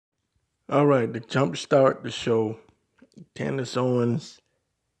All right, to jumpstart the show, Candace Owens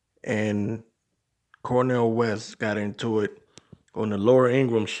and Cornell West got into it on the Laura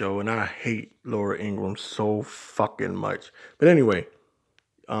Ingraham show, and I hate Laura Ingraham so fucking much. But anyway,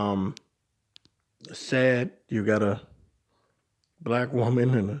 um, sad you got a black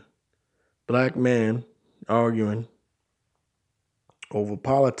woman and a black man arguing over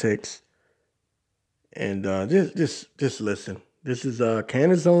politics, and just listen. This is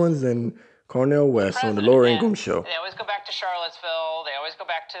Candace Owens and Cornell West on the Laura Ingraham show. They always go back to Charlottesville. They always go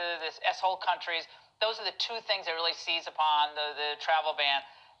back to this S-hole countries. Those are the two things that really seize upon the travel ban.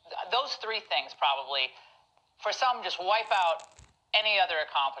 Those three things probably, for some, just wipe out any other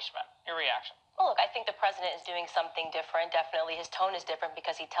accomplishment. Your reaction? Well, look, I think the president is doing something different. Definitely his tone is different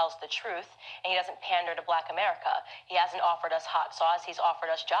because he tells the truth and he doesn't pander to Black America. He hasn't offered us hot sauce. He's offered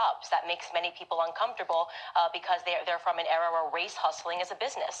us jobs. That makes many people uncomfortable because they're from an era where race hustling is a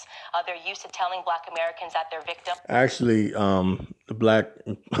business. They're used to telling Black Americans that they're victims. Actually, the black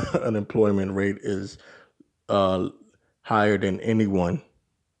unemployment rate is higher than any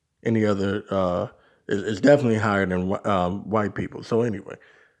other. It's definitely higher than white people. So anyway.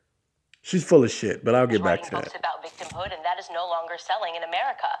 She's full of shit, but I'll get back to that. Books about victimhood, and that is no longer selling in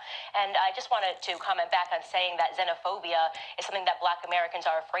America. And I just wanted to comment back on saying that xenophobia is something that Black Americans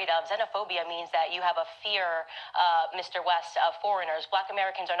are afraid of. Xenophobia means that you have a fear, Mr. West, of foreigners. Black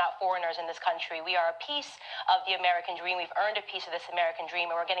Americans are not foreigners in this country. We are a piece of the American dream. We've earned a piece of this American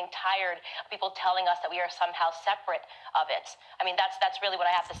dream, and we're getting tired of people telling us that we are somehow separate of it. I mean, that's really what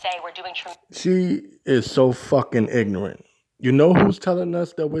I have to say. We're doing. She is so fucking ignorant. You know who's telling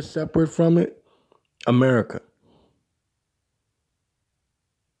us that we're separate from it? America.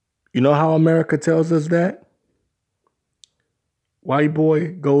 You know how America tells us that? White boy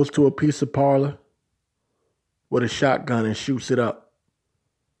goes to a pizza parlor with a shotgun and shoots it up.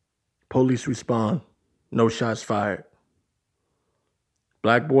 Police respond. No shots fired.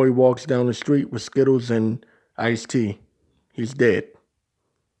 Black boy walks down the street with Skittles and iced tea. He's dead.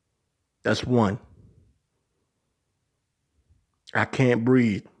 That's one. I can't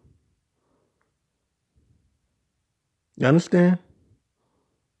breathe. You understand?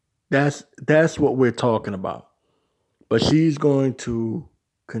 That's what we're talking about. But she's going to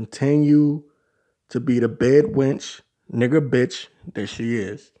continue to be the bed wench, nigger bitch that she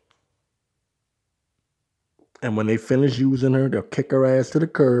is. And when they finish using her, they'll kick her ass to the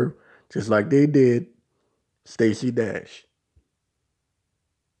curb, just like they did Stacey Dash.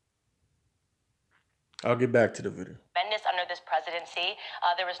 I'll get back to the video. Under this presidency,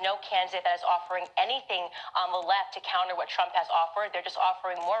 there is no candidate that is offering anything on the left to counter what Trump has offered. They're just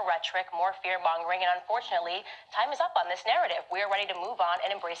offering more rhetoric, more fear-mongering, and unfortunately, time is up on this narrative. We are ready to move on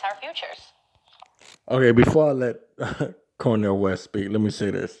and embrace our futures. Okay, before I let Cornell West speak, let me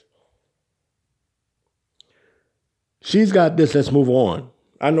say this. She's got this, let's move on.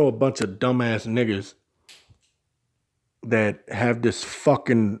 I know a bunch of dumbass niggas that have this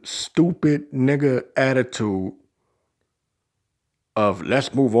fucking stupid nigga attitude of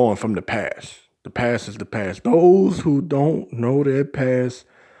let's move on from the past. The past is the past. Those who don't know their past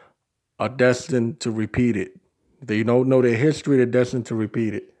are destined to repeat it. If they don't know their history, they're destined to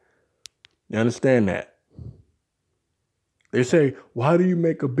repeat it. You understand that? They say, why do you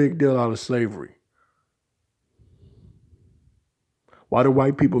make a big deal out of slavery? Why do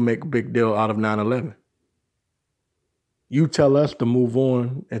white people make a big deal out of 9/11? You tell us to move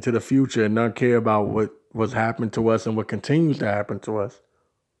on into the future and not care about what's happened to us and what continues to happen to us.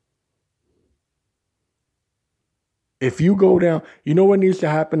 If you go down, you know what needs to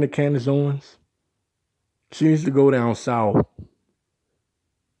happen to Candace Owens? She needs to go down south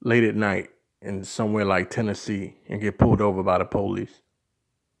late at night in somewhere like Tennessee and get pulled over by the police.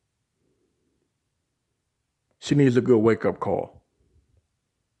 She needs a good wake-up call.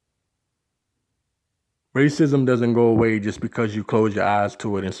 Racism doesn't go away just because you close your eyes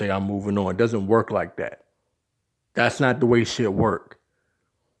to it and say, I'm moving on. It doesn't work like that. That's not the way shit work.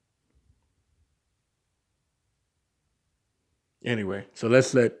 Anyway, so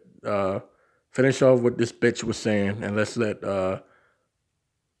let's let finish off what this bitch was saying, and let's let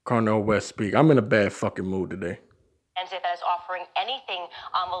Cornell West speak. I'm in a bad fucking mood today. That is offering anything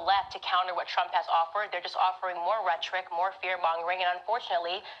on the left to counter what Trump has offered. They're just offering more rhetoric, more fear-mongering, and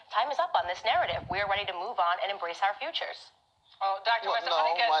unfortunately, time is up on this narrative. We are ready to move on and embrace our futures. Oh, Dr. West, go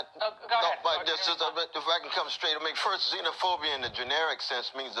ahead. But just if I can come straight, I mean, first, xenophobia in the generic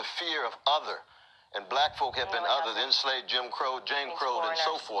sense means the fear of other. And black folk have been others, enslaved, Jim Crow, Jane Crow, and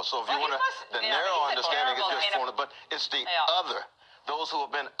so forth. So if you want to, the narrow understanding is just foreigner, but it's the other. Those who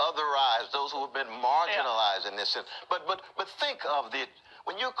have been otherized, those who have been marginalized in this sense. But think of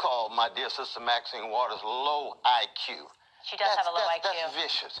When you call my dear sister Maxine Waters low IQ, she does have a low IQ. That's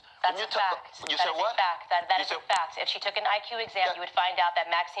vicious. That's a fact. You said what? That is a fact. If she took an IQ exam, you would find out that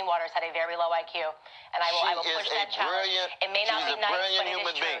Maxine Waters had a very low IQ. And I will push that challenge. It may not be nice, but it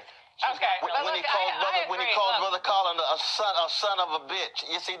is true. Okay. When he calls Brother Colin a son of a bitch,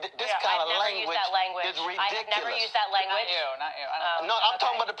 you see, this kind of language is ridiculous. I have never used that language. Not you. No, I'm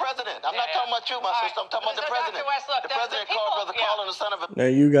talking about the president. I'm not talking about you, my sister. I'm talking about the president. The president called Brother Colin a son of a. Now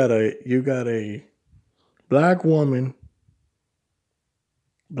you got a black woman,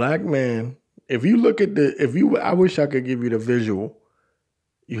 black man. If you look at I wish I could give you the visual.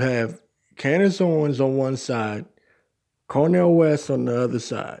 You have Candace Owens on one side, Cornel West on the other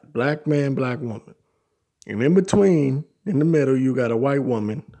side. Black man, black woman. And in between, in the middle, you got a white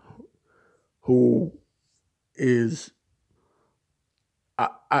woman who is,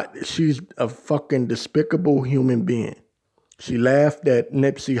 she's a fucking despicable human being. She laughed at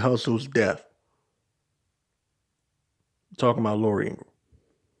Nipsey Hussle's death. Talking about Lori Ingram.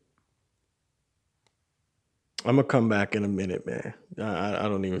 I'm going to come back in a minute, man. I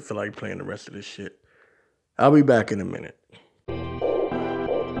don't even feel like playing the rest of this shit. I'll be back in a minute.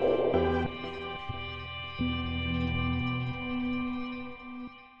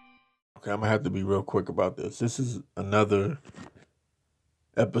 Okay, I'm going to have to be real quick about this. This is another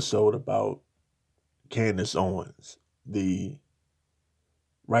episode about Candace Owens, the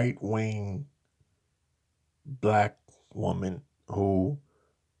right-wing black woman who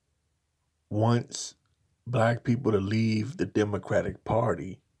wants black people to leave the Democratic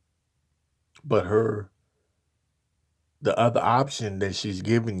Party, but the other option that she's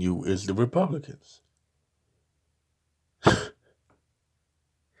giving you is the Republicans.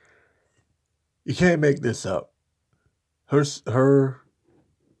 You can't make this up. Her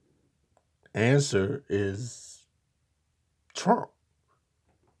answer is Trump.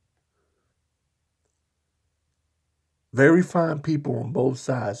 Very fine people on both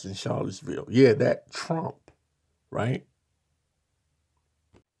sides in Charlottesville. Yeah, that Trump, right?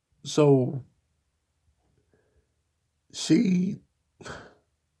 So she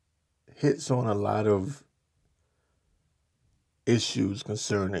hits on a lot of issues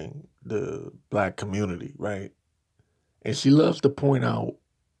concerning the black community, right? And she loves to point out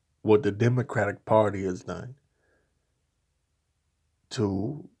what the Democratic Party has done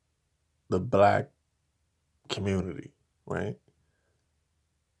to the black community, right?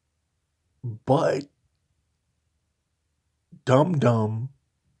 But dumb,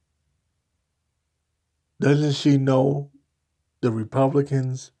 doesn't she know the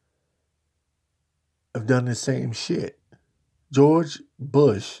Republicans have done the same shit? George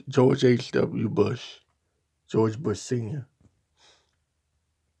H.W. Bush, George Bush Sr.,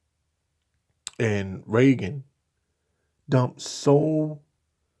 and Reagan dumped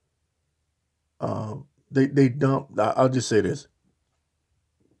they dumped, I'll just say this,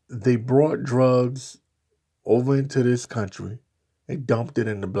 they brought drugs over into this country and dumped it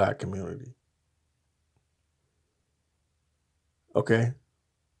in the black community. Okay?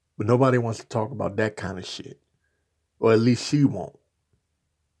 But nobody wants to talk about that kind of shit. Or at least she won't.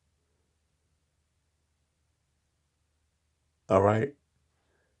 All right?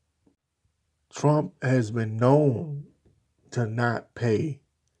 Trump has been known to not pay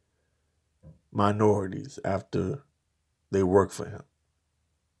minorities after they work for him.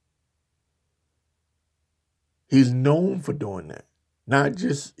 He's known for doing that. Not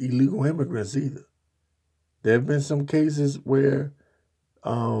just illegal immigrants either. There have been some cases where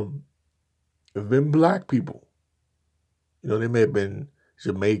have been black people. You know, they may have been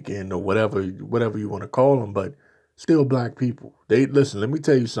Jamaican or whatever you want to call them, but still black people. Listen, let me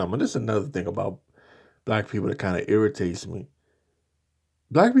tell you something. This is another thing about black people that kind of irritates me.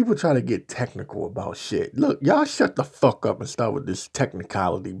 Black people try to get technical about shit. Look, y'all shut the fuck up and start with this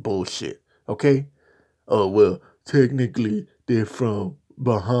technicality bullshit, okay? Oh, well, technically they're from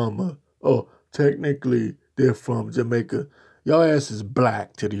Bahama. Oh, technically they're from Jamaica. Y'all ass is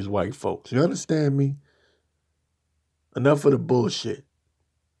black to these white folks. You understand me? Enough of the bullshit.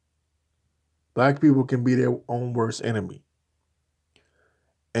 Black people can be their own worst enemy.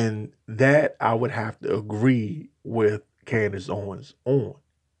 And that I would have to agree with Candace Owens on,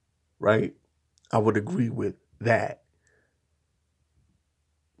 right? I would agree with that.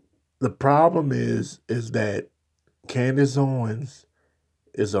 The problem is that Candace Owens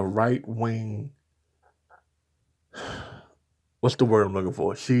is a right-wing, what's the word I'm looking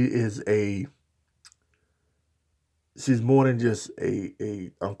for? She's more than just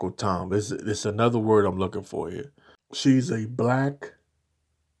a Uncle Tom. It's another word I'm looking for here. She's a black,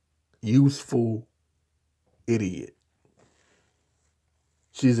 useful idiot.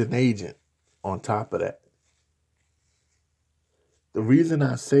 She's an agent on top of that. The reason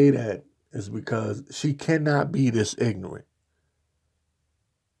I say that is because she cannot be this ignorant.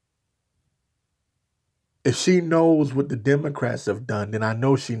 If she knows what the Democrats have done, then I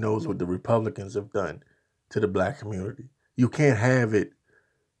know she knows what the Republicans have done to the black community. You can't have it.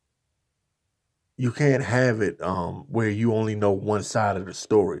 You can't have it where you only know one side of the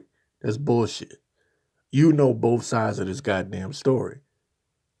story. That's bullshit. You know both sides of this goddamn story.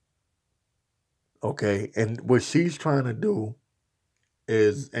 Okay? And what she's trying to do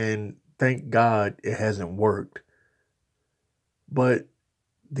is, and thank God it hasn't worked, but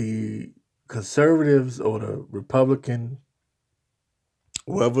the conservatives or the Republican,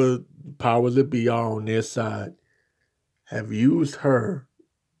 whoever powers that be are on their side, have used her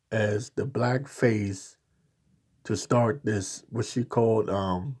as the black face to start this, what she called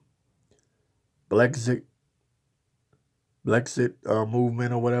Blexit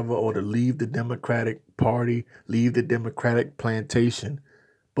movement or whatever, or to leave the Democratic Party, leave the Democratic plantation.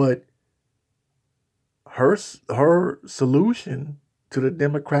 But her solution to the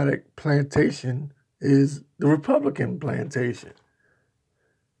Democratic plantation is the Republican plantation.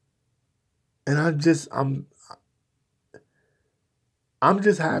 And I'm just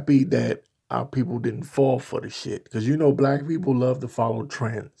happy that our people didn't fall for the shit. Because you know black people love to follow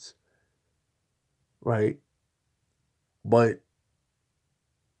trends. Right? But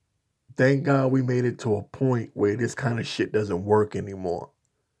thank God we made it to a point where this kind of shit doesn't work anymore.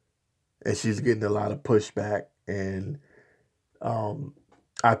 And she's getting a lot of pushback. And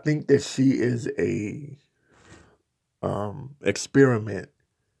I think that she is a experiment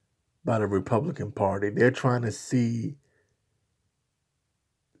by the Republican Party. They're trying to see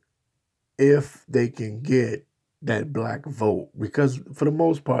if they can get that black vote. Because for the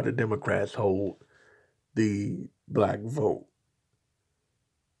most part, the Democrats hold the black vote.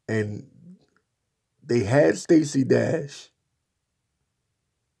 And they had Stacey Dash,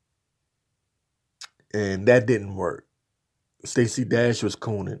 and that didn't work. Stacey Dash was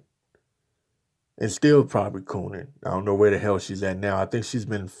cooning, and still probably cooning. I don't know where the hell she's at now. I think she's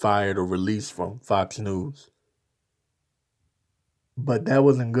been fired or released from Fox News. But that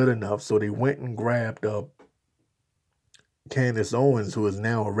wasn't good enough, so they went and grabbed up Candace Owens, who is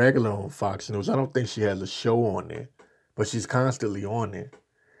now a regular on Fox News. I don't think she has a show on there, but she's constantly on there.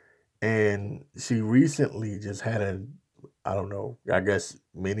 And she recently just had I don't know, I guess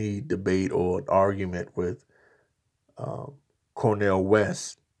mini debate or argument with Cornel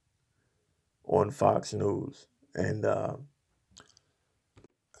West on Fox News. And I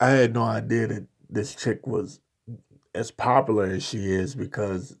had no idea that this chick was as popular as she is,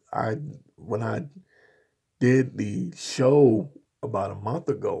 because when I did the show about a month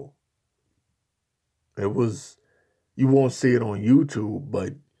ago, it was, you won't see it on YouTube,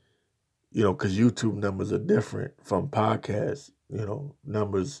 but you know, because YouTube numbers are different from podcasts, you know,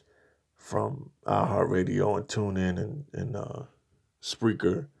 numbers from iHeartRadio and TuneIn and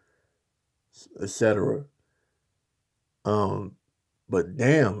Spreaker, etc. But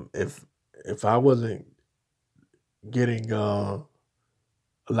damn, if I wasn't getting a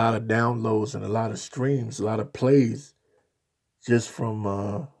lot of downloads and a lot of streams, a lot of plays, just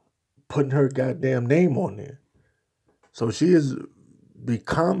from putting her goddamn name on there. So she is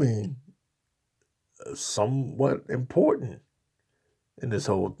becoming somewhat important in this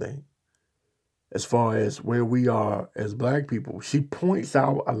whole thing. As far as where we are as black people, she points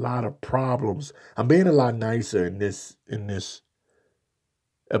out a lot of problems. I'm being a lot nicer in this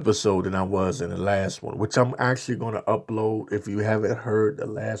episode than I was in the last one, which I'm actually going to upload. If you haven't heard the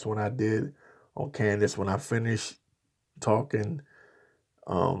last one I did on Candace, when I finish talking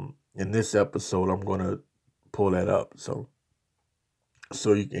in this episode, I'm going to pull that up so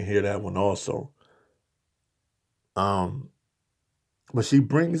you can hear that one also. But she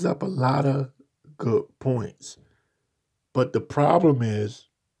brings up a lot of good points. But the problem is,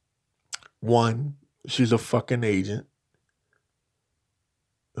 one, she's a fucking agent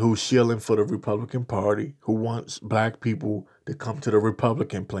who's shilling for the Republican Party, who wants black people to come to the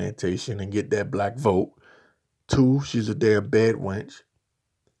Republican plantation and get that black vote. Two, she's a damn bad wench.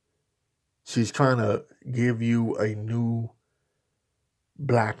 She's trying to give you a new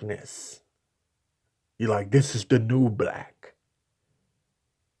blackness. You're like, this is the new black.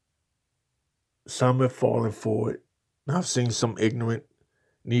 Some have fallen for it. I've seen some ignorant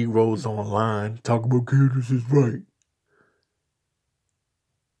Negroes online talk about Candace is right.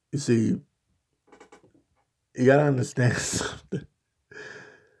 You see, you gotta understand something.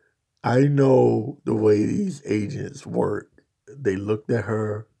 I know the way these agents work. They looked at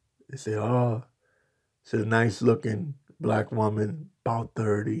her, they said, oh, she's a nice looking black woman, about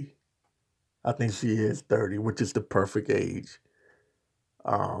 30. I think she is 30, which is the perfect age.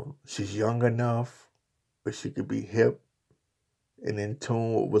 She's young enough, but she could be hip and in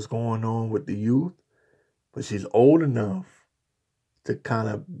tune with what's going on with the youth. But she's old enough to kind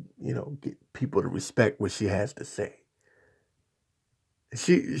of, get people to respect what she has to say.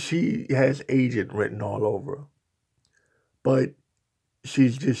 She has agent written all over her, but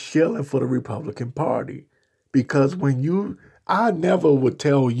she's just shilling for the Republican Party because I never would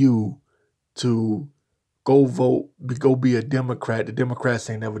tell you to go vote, go be a Democrat. The Democrats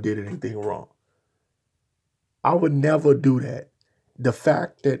ain't never did anything wrong. I would never do that. The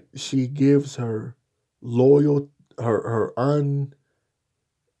fact that she gives her her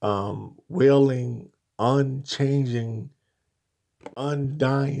unwilling, unchanging,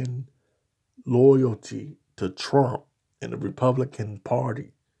 undying loyalty to Trump and the Republican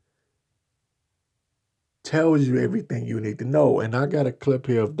Party tells you everything you need to know. And I got a clip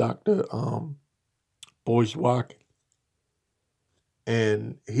here of Dr. Boyce Watkins.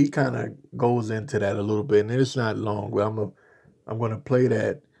 And he kind of goes into that a little bit. And it's not long, but I'm going to play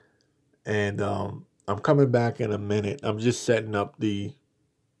that. And I'm coming back in a minute. I'm just setting up the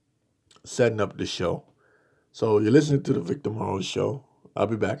show. So you're listening to the Victor Morrow Show. I'll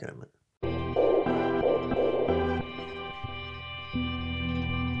be back in a minute.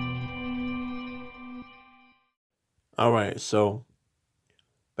 All right, so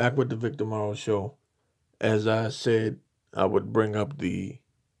back with the Victor Morrow Show. As I said, I would bring up the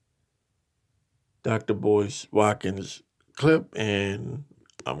Dr. Boyce Watkins clip, and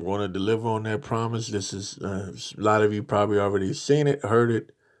I'm going to deliver on that promise. This is a lot of you probably already seen it, heard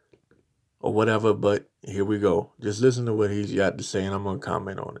it, or whatever, but here we go. Just listen to what he's got to say, and I'm going to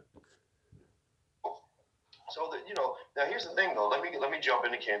comment on it. So that now here's the thing though. Let me jump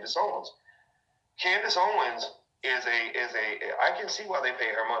into Candace Owens. Candace Owens is I can see why they pay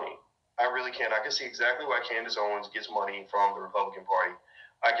her money. I really can. I can see exactly why Candace Owens gets money from the Republican Party.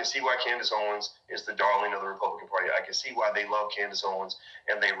 I can see why Candace Owens is the darling of the Republican Party. I can see why they love Candace Owens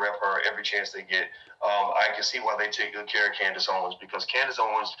and they rep her every chance they get. I can see why they take good care of Candace Owens because Candace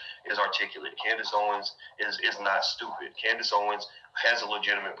Owens is articulate. Candace Owens is not stupid. Candace Owens has a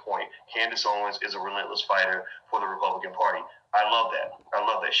legitimate point. Candace Owens is a relentless fighter for the Republican Party. I love that.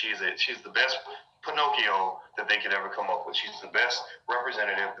 She's the best Pinocchio that they could ever come up with. She's the best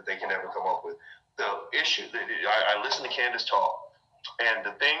representative that they can ever come up with. The issue that I listen to Candace talk. And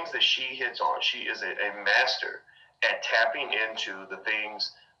the things that she hits on, she is a master at tapping into the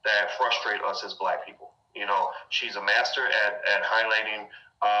things that frustrate us as Black people. She's a master at highlighting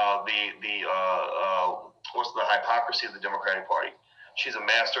what's the hypocrisy of the Democratic Party. She's a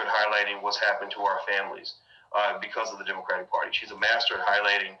master at highlighting what's happened to our families because of the Democratic Party. She's a master at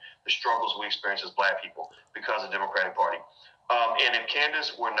highlighting the struggles we experience as Black people because of the Democratic Party. And if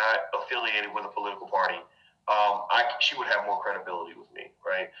Candace were not affiliated with a political party, she would have more credibility with me,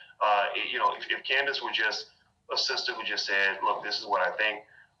 right? If Candace were just a sister who just said, look, this is what I think,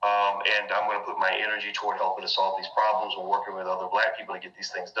 and I'm going to put my energy toward helping to solve these problems and working with other Black people to get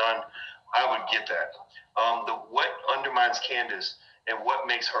these things done, I would get that. What undermines Candace and what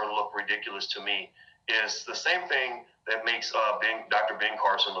makes her look ridiculous to me is the same thing that makes Dr. Ben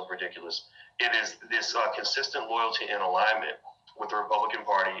Carson look ridiculous. It is this consistent loyalty and alignment with the Republican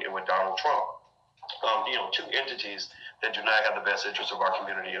Party and with Donald Trump. Two entities that do not have the best interests of our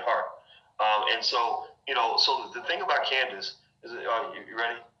community at heart. And so the thing about Candace is, you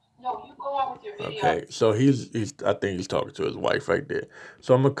ready? No, you go on with your video. Okay, so he's I think he's talking to his wife right there.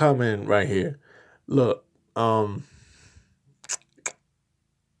 So I'm gonna comment right here. Look, there's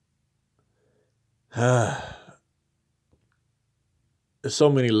so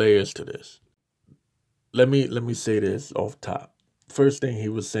many layers to this. Let me say this off top. First thing he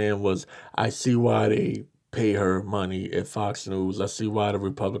was saying was, I see why they pay her money at Fox News. I see why the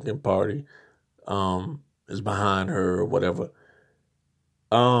Republican Party is behind her or whatever.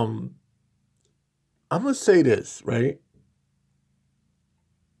 I'm gonna say this, right?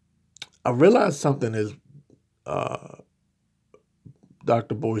 I realized something as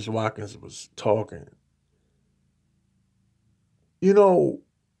Dr. Boyce Watkins was talking.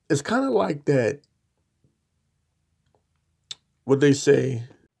 It's kind of like that, what they say,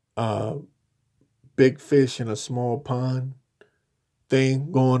 big fish in a small pond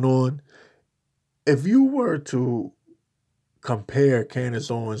thing going on. If you were to compare Candace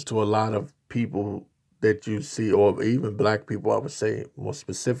Owens to a lot of people that you see, or even Black people, I would say more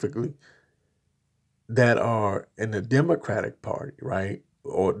specifically, that are in the Democratic Party, right?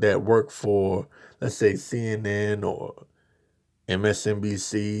 Or that work for, let's say, CNN or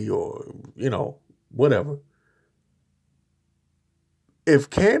MSNBC or, whatever. if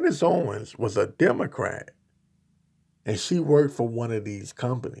Candace Owens was a Democrat and she worked for one of these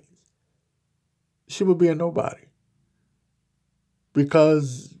companies, she would be a nobody.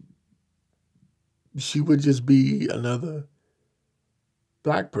 Because she would just be another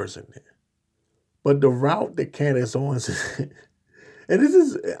black person there. But the route that Candace Owens is, and this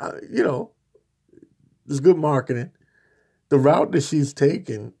is, it's good marketing. The route that she's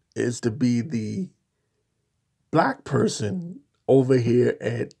taken is to be the black person over here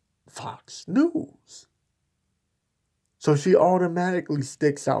at Fox News. So she automatically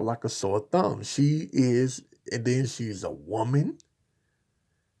sticks out like a sore thumb. She is, and then she's a woman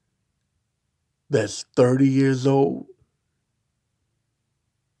that's 30 years old.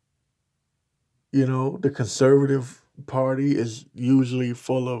 You know, the conservative party is usually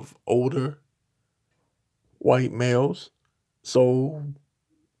full of older white males. So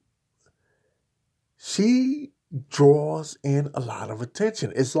she draws in a lot of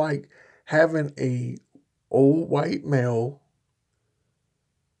attention. It's like having a old white male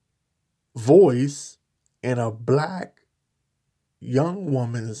voice in a black young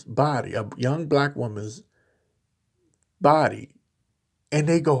woman's body, a young black woman's body. And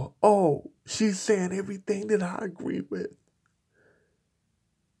they go, oh, she's saying everything that I agree with.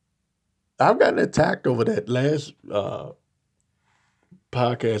 I've gotten attacked over that last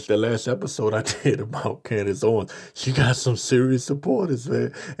podcast, that last episode I did about Candace Owens. She got some serious supporters,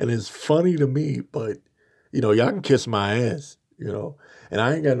 man. And it's funny to me, but, y'all can kiss my ass, And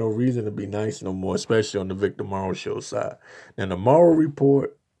I ain't got no reason to be nice no more, especially on the Victor Morrow Show side. Now, the Morrow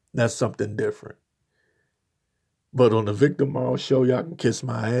Report, that's something different. But on the Victor Morrow Show, y'all can kiss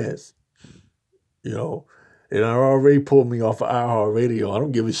my ass, And I already pulled me off of iHeartRadio. I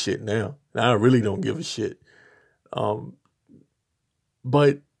don't give a shit now. I really don't give a shit.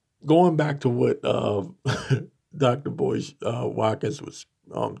 But going back to what Dr. Boyce Watkins was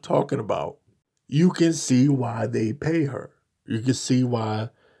talking about, you can see why they pay her. You can see why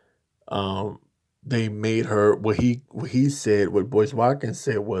they made her what he said, what Boyce Watkins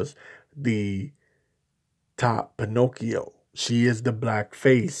said was the top Pinocchio. She is the black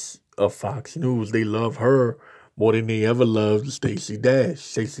face of Fox News. They love her more than they ever loved Stacey Dash.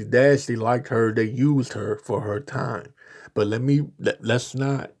 Stacey Dash, they liked her. They used her for her time. But let's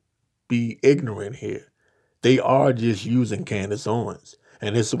not be ignorant here. They are just using Candace Owens.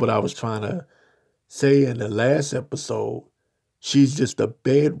 And this is what I was trying to say in the last episode. She's just a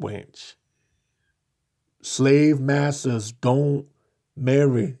bed wench. Slave masters don't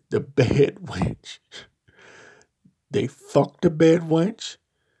marry the bed wench. They fuck the bed wench.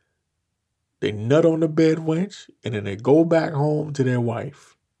 They nut on the bed wench. And then they go back home to their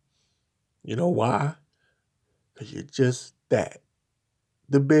wife. You know why? Because you're just that.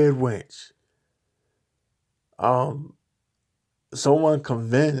 The bed wench. Someone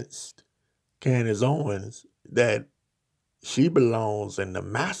convinced Candace Owens that she belongs in the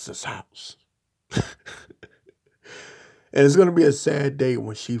master's house. And it's going to be a sad day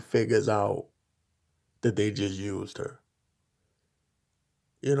when she figures out that they just used her.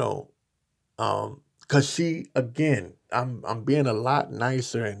 Because she, again, I'm being a lot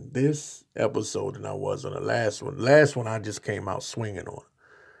nicer in this episode than I was on the last one. Last one I just came out swinging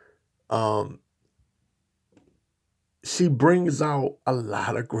on. She brings out a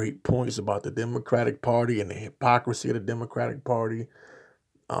lot of great points about the Democratic Party and the hypocrisy of the Democratic Party,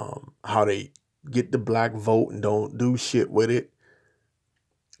 how they get the black vote and don't do shit with it.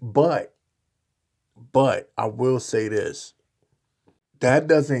 But I will say this. That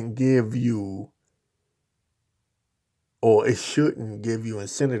doesn't give you, or it shouldn't give you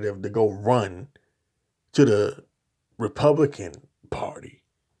incentive to go run to the Republican Party.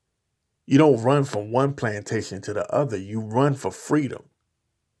 You don't run from one plantation to the other. You run for freedom.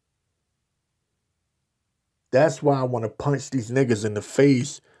 That's why I want to punch these niggas in the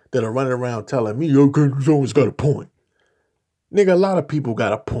face that are running around telling me, yo, Candace Owens got a point. Nigga, a lot of people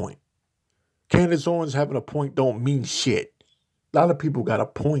got a point. Candace Owens having a point don't mean shit. A lot of people got a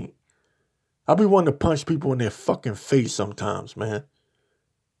point. I be wanting to punch people in their fucking face sometimes, man.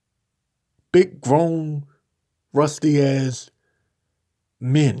 Big, grown, rusty-ass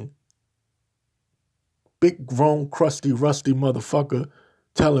men. Big, grown, crusty, rusty motherfucker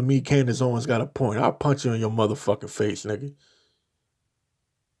telling me Candace Owens got a point. I'll punch you in your motherfucking face, nigga.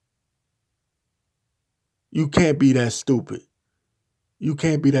 You can't be that stupid. You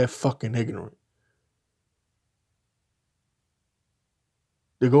can't be that fucking ignorant.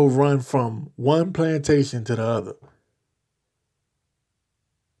 To go run from one plantation to the other. What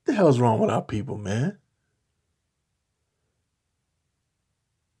the hell's wrong with our people, man?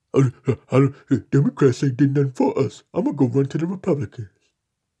 The Democrats ain't did nothing for us. I'm going to go run to the Republicans.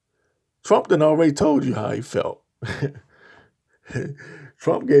 Trump done already told you how he felt.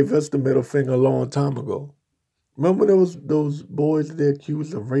 Trump gave us the middle finger a long time ago. Remember those boys that they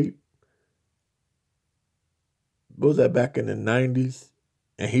accused of rape? What was that, back in the 90s?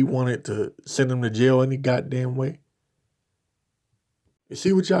 And he wanted to send them to jail any goddamn way? You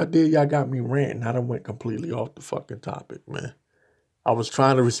see what y'all did? Y'all got me ranting. I done went completely off the fucking topic, man. I was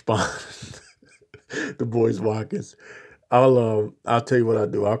trying to respond to Boyce Watkins. I'll tell you what I'll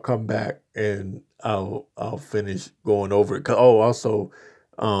do. I'll come back and I'll finish going over it. Also,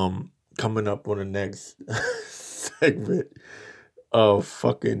 coming up on the next segment of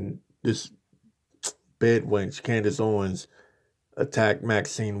fucking this bed wench, Candace Owens, attacked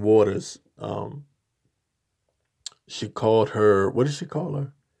Maxine Waters. She called her, what did she call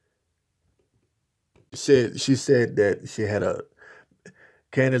her? She said that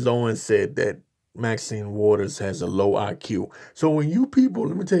Candace Owens said that Maxine Waters has a low IQ. So when you people,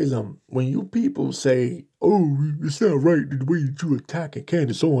 let me tell you something. When you people say, oh, it's not right the way that you attacking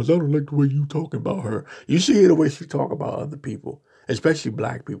Candace Owens, I don't like the way you talking about her. You should hear the way she talk about other people, especially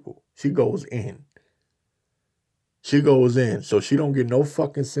black people. She goes in. She goes in. So she don't get no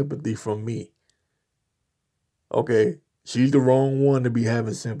fucking sympathy from me. Okay? She's the wrong one to be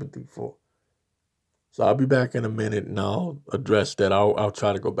having sympathy for. So I'll be back in a minute and I'll address that. I'll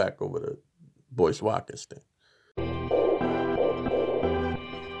try to go back over the Boyce Watkins thing.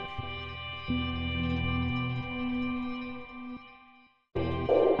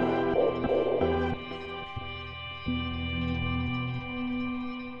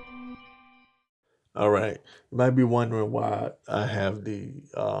 All right. You might be wondering why I have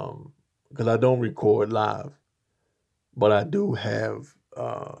because I don't record live, but I do have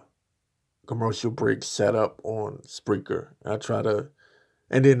commercial breaks set up on Spreaker.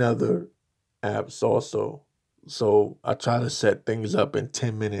 And then other apps also. So I try to set things up in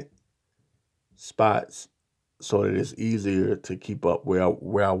 10-minute spots so that it's easier to keep up where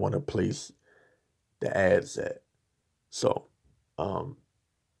I want to place the ads at. So,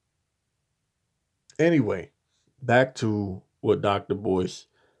 anyway, back to what Dr. Boyce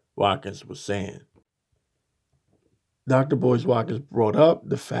Watkins was saying. Dr. Boyce Watkins brought up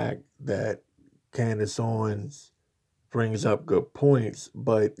the fact that Candace Owens brings up good points,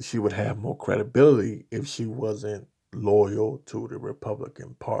 but she would have more credibility if she wasn't loyal to the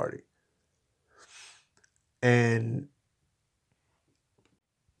Republican Party. And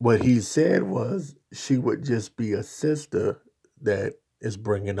what he said was she would just be a sister that is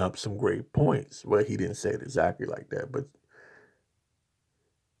bringing up some great points. Well, he didn't say it exactly like that, but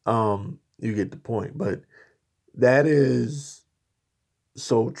you get the point. But that is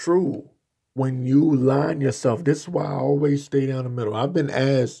so true. When you line yourself, this is why I always stay down the middle. I've been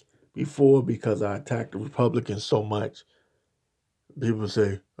asked before, because I attacked the Republicans so much. People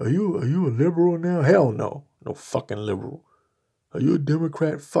say, are you a liberal now? Hell no. No fucking liberal. Are you a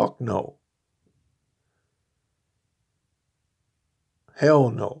Democrat? Fuck no.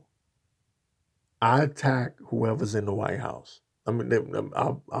 Hell no. I attack whoever's in the White House. I mean,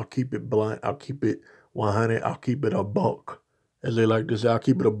 I'll keep it blunt. I'll keep it 100. I'll keep it a buck. As they like to say, I'll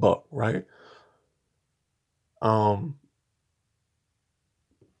keep it a buck, right?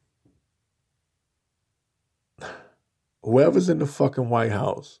 Whoever's in the fucking White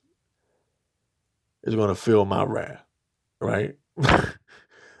House is going to feel my wrath, right?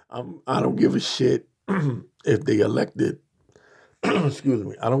 I don't give a shit if they elected, excuse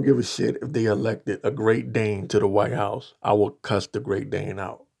me, I don't give a shit if they elected a Great Dane to the White House. I will cuss the Great Dane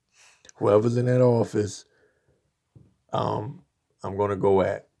out. Whoever's in that office, I'm going to go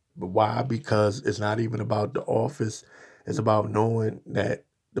at. But why? Because it's not even about the office. It's about knowing that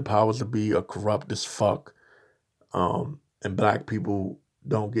the powers that be are corrupt as fuck. And black people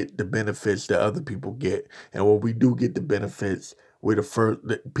don't get the benefits that other people get. And when we do get the benefits, we're the first.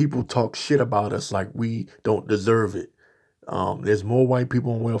 People talk shit about us like we don't deserve it. There's more white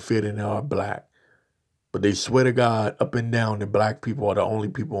people on welfare than there are black. But they swear to God up and down that black people are the only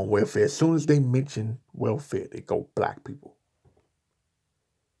people on welfare. As soon as they mention welfare, they go black people.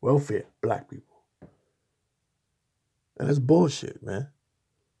 Welfare, black people. And that's bullshit, man.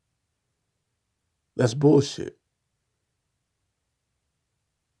 That's bullshit.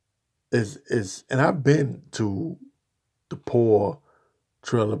 And I've been to the poor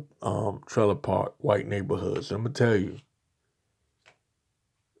trailer park white neighborhoods. I'm gonna tell you,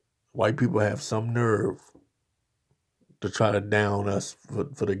 white people have some nerve to try to down us for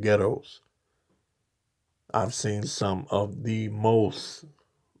the ghettos. I've seen some of the most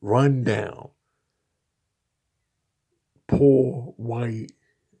rundown, poor white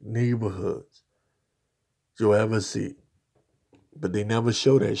neighborhoods you'll ever see. But they never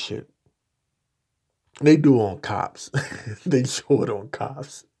show that shit. They do on cops. They show it on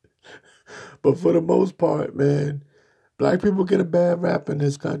cops. But for the most part, man, black people get a bad rap in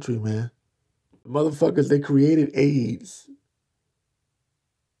this country, man. Motherfuckers, they created AIDS.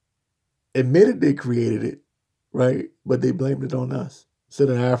 Admitted they created it, right? But they blamed it on us. Said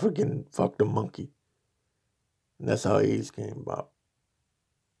an African fucked a monkey. And that's how AIDS came about.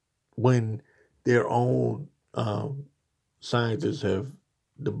 When their own scientists have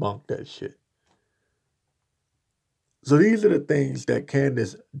debunked that shit. So these are the things that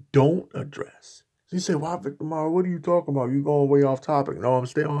Candace don't address. She said, "Why, Victor Mara, what are you talking about? You going way off topic." No,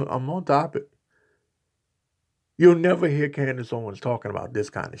 I'm on topic. You'll never hear Candace Owens talking about this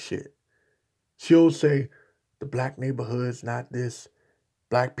kind of shit. She'll say, the black neighborhood's not this.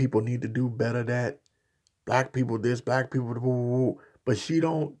 Black people need to do better that. Black people this, black people that. But she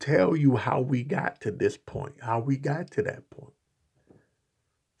don't tell you how we got to this point, how we got to that point.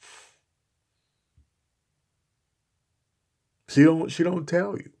 She don't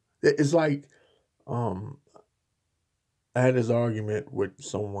tell you. It's like, I had this argument with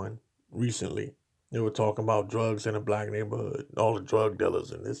someone recently. They were talking about drugs in a black neighborhood, all the drug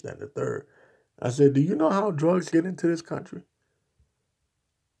dealers and this, that, and the third. I said, do you know how drugs get into this country?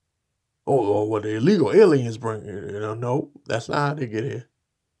 Oh, what the illegal aliens bring here. No, that's not how they get here.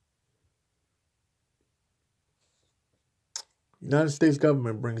 United States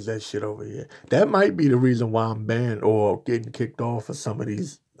government brings that shit over here. That might be the reason why I'm banned or getting kicked off of some of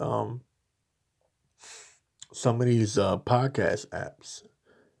these podcast apps.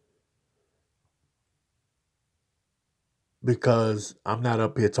 Because I'm not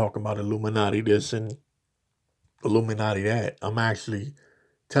up here talking about Illuminati this and Illuminati that. I'm actually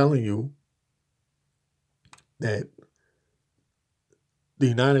telling you that the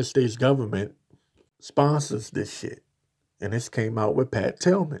United States government sponsors this shit. And this came out with Pat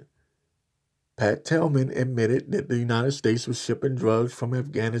Tillman. Pat Tillman admitted that the United States was shipping drugs from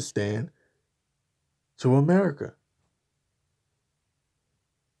Afghanistan to America.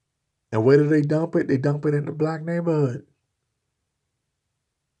 And where do they dump it? They dump it in the black neighborhood.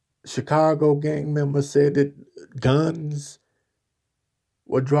 Chicago gang members said that guns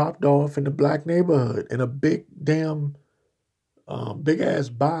were dropped off in the black neighborhood in a big damn, big ass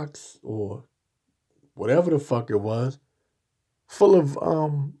box or whatever the fuck it was, full of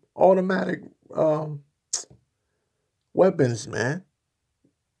automatic weapons, man.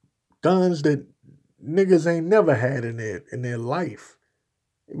 Guns that niggas ain't never had in their life.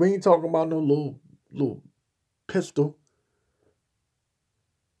 We ain't talking about no little pistol.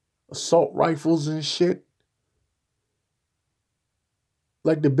 Assault rifles and shit.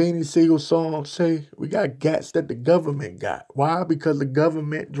 Like the Beanie Siegel song say, we got gats that the government got. Why? Because the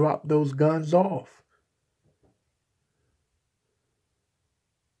government dropped those guns off.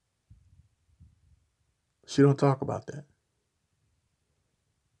 She don't talk about that.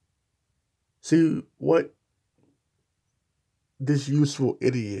 See, what this useful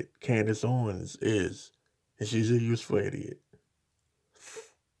idiot, Candace Owens, is, and she's a useful idiot.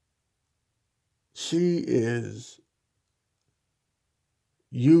 She is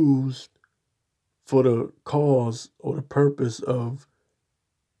used for the cause or the purpose of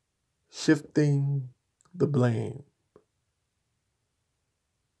shifting the blame.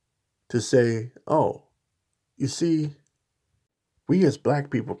 To say, oh, you see, we as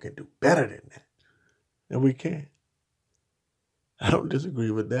black people can do better than that. And we can. I don't disagree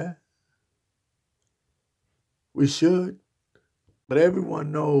with that. We should. But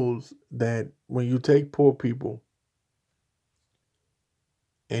everyone knows that when you take poor people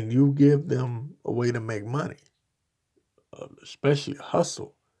and you give them a way to make money, especially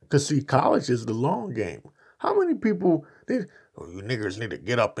hustle, because see, college is the long game. How many people, you niggers need to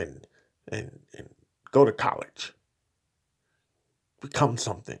get up and go to college, become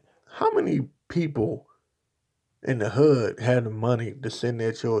something. How many people in the hood had the money to send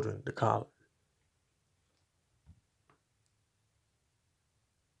their children to college?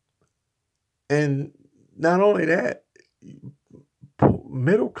 And not only that,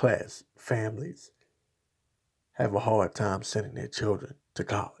 middle class families have a hard time sending their children to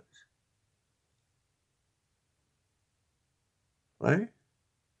college. Right?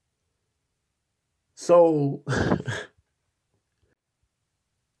 So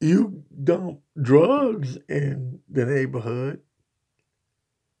you dump drugs in the neighborhood.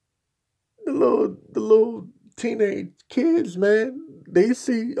 The little teenage kids, man, they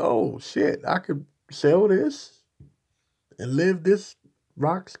see, oh shit, I could sell this and live this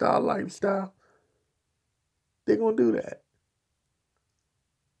rock star lifestyle. They're gonna do that.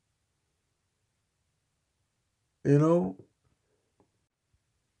 You know,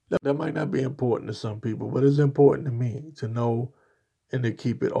 that might not be important to some people, but it's important to me to know and to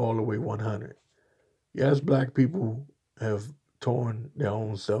keep it all the way 100. Yes, black people have torn their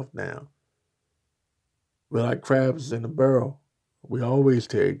own self down. We're like crabs in a barrel. We always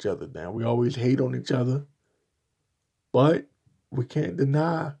tear each other down. We always hate on each other. But we can't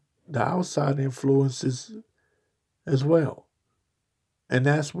deny the outside influences as well. And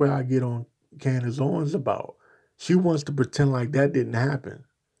that's where I get on Candace Owens about. She wants to pretend like that didn't happen.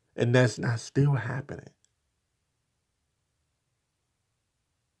 And that's not still happening.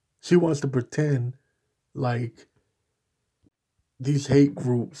 She wants to pretend like these hate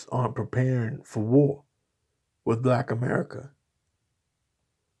groups aren't preparing for war with Black America.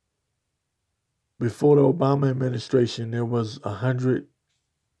 Before the Obama administration, there was 100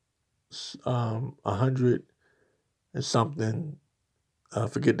 and something, I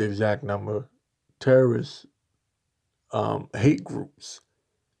forget the exact number, terrorist hate groups,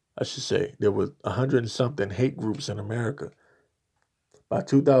 I should say. There was 100 and something hate groups in America. By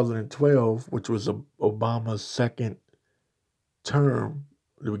 2012, which was Obama's second term,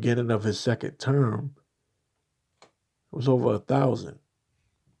 the beginning of his second term, it was over 1,000.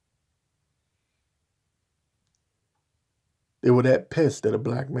 They were that pissed that a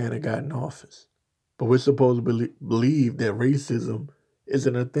black man had got in office. But we're supposed to believe that racism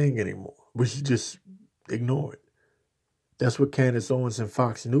isn't a thing anymore. We should just ignore it. That's what Candace Owens and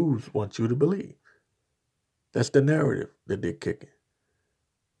Fox News want you to believe. That's the narrative that they're kicking.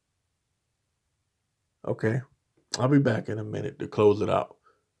 Okay? I'll be back in a minute to close it out.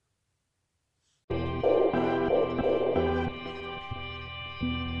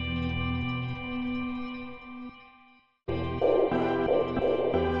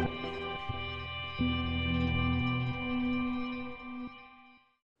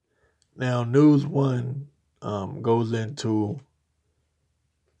 Now, News One goes into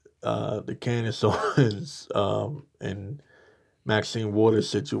the Candace Owens and Maxine Waters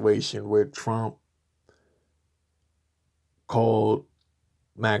situation where Trump called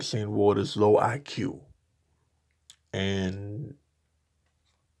Maxine Waters low IQ. And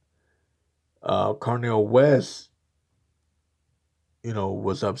Cornel West,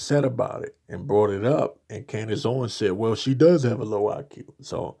 was upset about it and brought it up. And Candace Owens said, well, she does have a low IQ.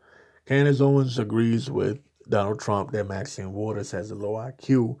 So Candace Owens agrees with Donald Trump that Maxine Waters has a low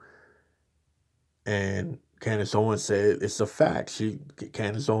IQ. And Candace Owens said it's a fact.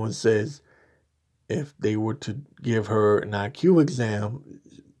 Candace Owens says if they were to give her an IQ exam,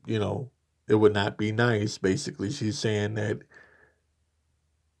 it would not be nice. Basically, she's saying that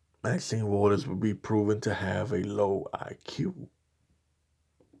Maxine Waters would be proven to have a low IQ.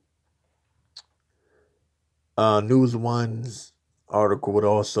 News One's article would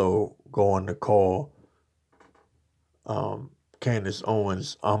also go on to call Candace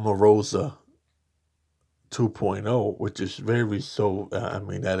Owens Omarosa 2.0, which is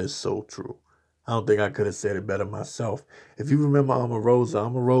that is so true. I don't think I could have said it better myself. If you remember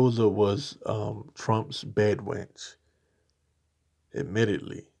Omarosa was Trump's bed wench,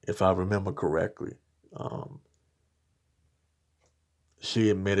 admittedly, if I remember correctly.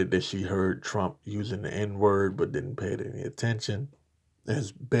 She admitted that she heard Trump using the N-word but didn't pay it any attention.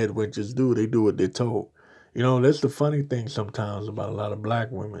 As bed wenches do, they do what they're told. That's the funny thing sometimes about a lot of black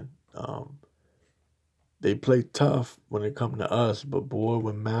women. They play tough when it comes to us, but boy,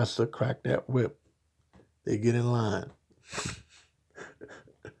 when Master crack that whip, they get in line.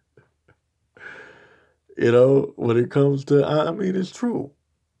 When it comes to, it's true.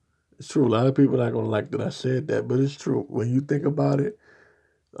 It's true. A lot of people are not going to like that I said that, but it's true. When you think about it,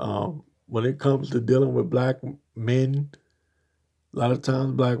 when it comes to dealing with black men, a lot of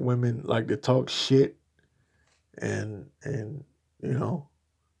times black women like to talk shit and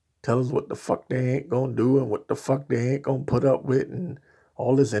tell us what the fuck they ain't gonna do and what the fuck they ain't gonna put up with, and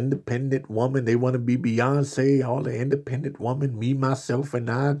all this independent woman, they want to be Beyonce, all the independent woman, me, myself, and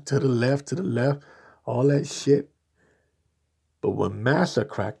I, to the left, all that shit. But when Massa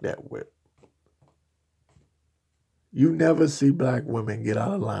cracked that whip, you never see black women get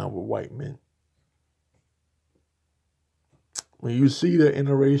out of line with white men. When you see the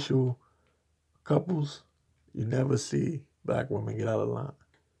interracial couples, you never see black women get out of line.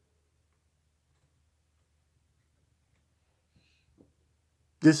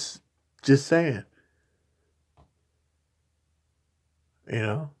 Just saying.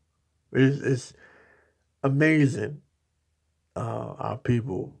 It's amazing. Our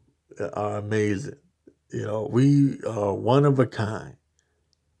people are amazing. We are one of a kind.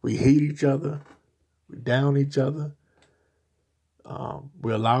 We hate each other. We down each other.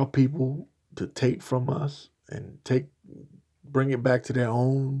 We allow people to take from us and bring it back to their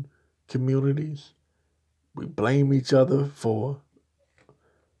own communities. We blame each other for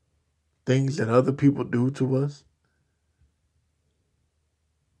things that other people do to us.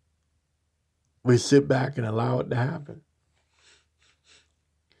 We sit back and allow it to happen.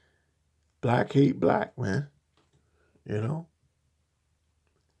 Black hate black, man. You know?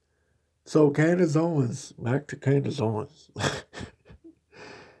 So Candace Owens, back to Candace Owens.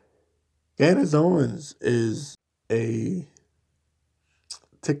 Candace Owens is a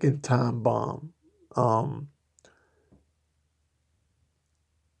ticking time bomb.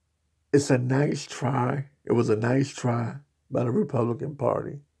 It's a nice try. It was a nice try by the Republican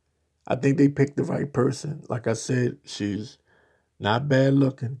Party. I think they picked the right person. Like I said, she's not bad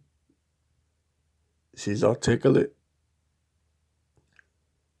looking. She's articulate.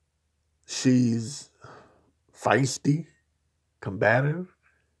 She's feisty, combative.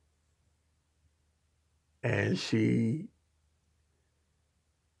 And if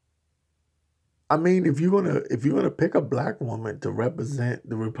you're gonna pick a black woman to represent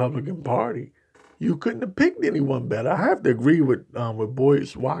the Republican Party, you couldn't have picked anyone better. I have to agree with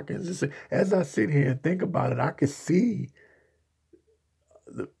Boyce Watkins. As I sit here and think about it, I could see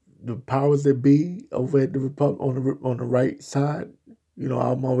the powers that be over at the on the right side. You know,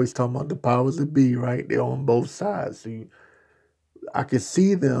 I'm always talking about the powers that be, right? They're on both sides. So I could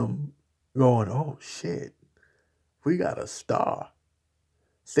see them going, "Oh shit, we got a star.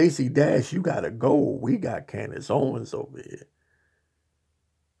 Stacey Dash, you got to go. We got Candace Owens over here.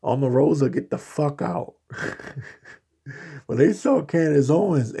 Omarosa, get the fuck out." When they saw Candace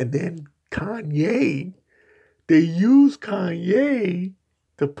Owens and then Kanye, they used Kanye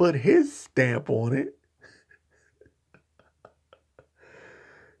to put his stamp on it.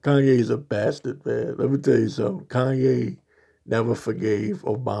 Kanye's a bastard, man. Let me tell you something. Kanye never forgave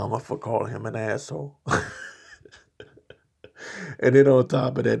Obama for calling him an asshole. And then on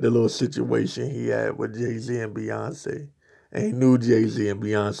top of that, the little situation he had with Jay-Z and Beyonce. And he knew Jay-Z and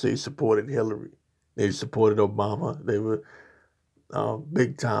Beyonce supported Hillary. They supported Obama. They were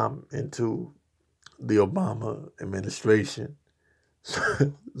big time into the Obama administration.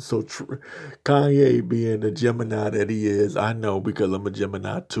 So Kanye being the Gemini that he is, I know because I'm a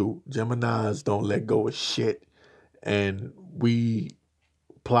Gemini too. Geminis don't let go of shit. And we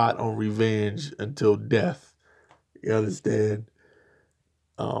plot on revenge until death. You understand?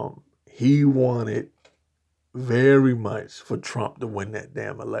 He wanted very much for Trump to win that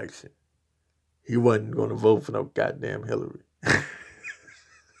damn election. He wasn't going to vote for no goddamn Hillary.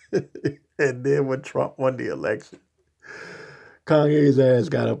 And then when Trump won the election, Kanye's ass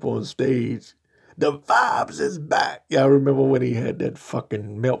got up on stage. The vibes is back. Y'all remember when he had that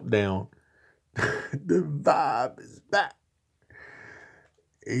fucking meltdown? The vibe is back.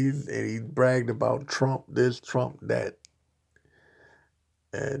 He bragged about Trump this, Trump that.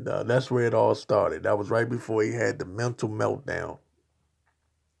 And that's where it all started. That was right before he had the mental meltdown.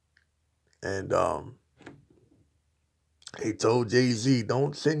 And he told Jay-Z,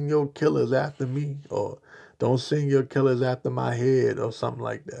 "Don't send your killers after me," or "Don't send your killers after my head," or something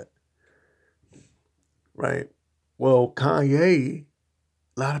like that. Right? Well, Kanye,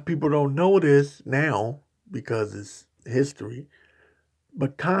 a lot of people don't know this now because it's history,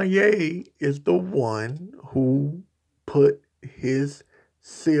 but Kanye is the one who put his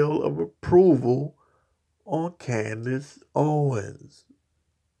seal of approval on Candace Owens.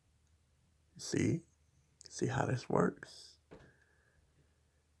 See how this works?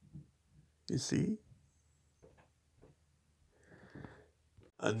 You see?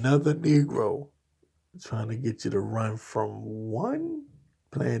 Another Negro trying to get you to run from one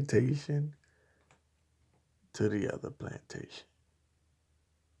plantation to the other plantation.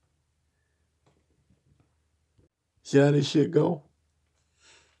 See how this shit go?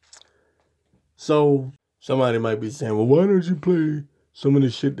 So somebody might be saying, "Well, why don't you play some of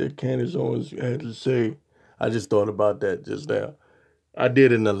the shit that Candace Owens had to say?" I just thought about that just now. I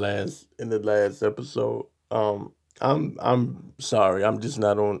did in the last episode. I'm sorry. I'm just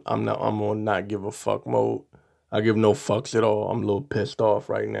not on. I'm on not give a fuck mode. I give no fucks at all. I'm a little pissed off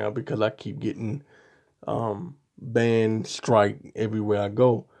right now because I keep getting ban strike everywhere I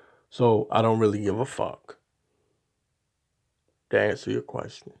go. So I don't really give a fuck. To answer your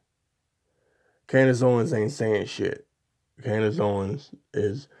question, Candace Owens ain't saying shit. Candace Owens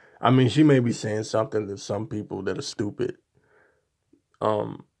is, she may be saying something to some people that are stupid.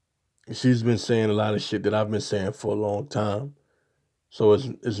 She's been saying a lot of shit that I've been saying for a long time. So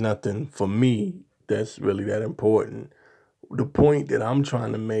it's nothing for me that's really that important. The point that I'm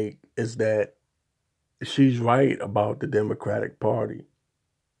trying to make is that she's right about the Democratic Party.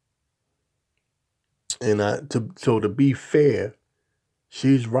 And to be fair,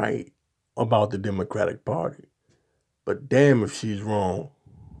 she's right about the Democratic Party. But damn if she's wrong.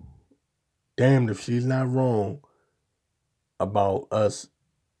 Damned if she's not wrong about us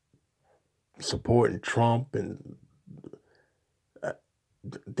supporting Trump. And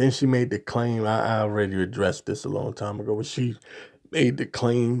then she made the claim, I already addressed this a long time ago, but she made the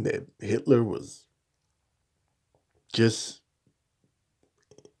claim that Hitler was just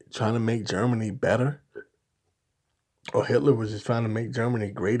trying to make Germany better, or Hitler was just trying to make Germany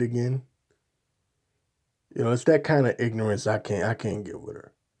great again. You know, it's that kind of ignorance I can't get with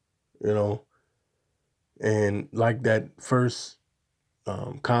her. You know, and like that first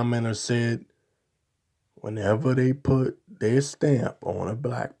commenter said, whenever they put their stamp on a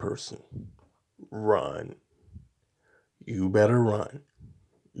black person, run. You better run.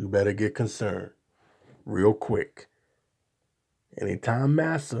 You better get concerned real quick. Anytime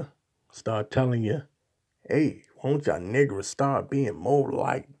Massa start telling you, hey, won't y'all niggers start being more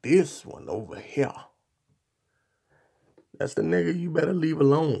like this one over here? That's the nigga you better leave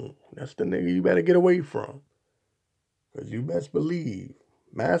alone. That's the nigga you better get away from. Because you best believe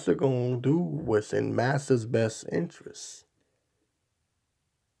Massa gonna do what's in Massa's best interest.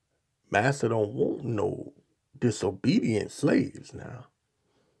 Massa don't want no disobedient slaves now.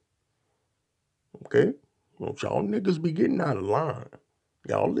 Okay? Don't y'all niggas be getting out of line.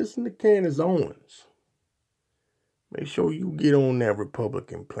 Y'all listen to Candace Owens. Make sure you get on that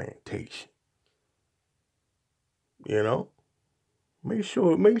Republican plantation. You know? Make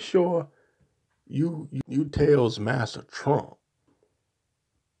sure you tells Master Trump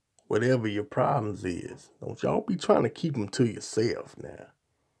whatever your problems is. Don't y'all be trying to keep them to yourself now.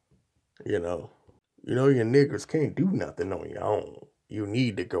 You know your niggers can't do nothing on your own. You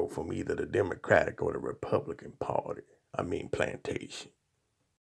need to go from either the Democratic or the Republican Party. I mean, plantation.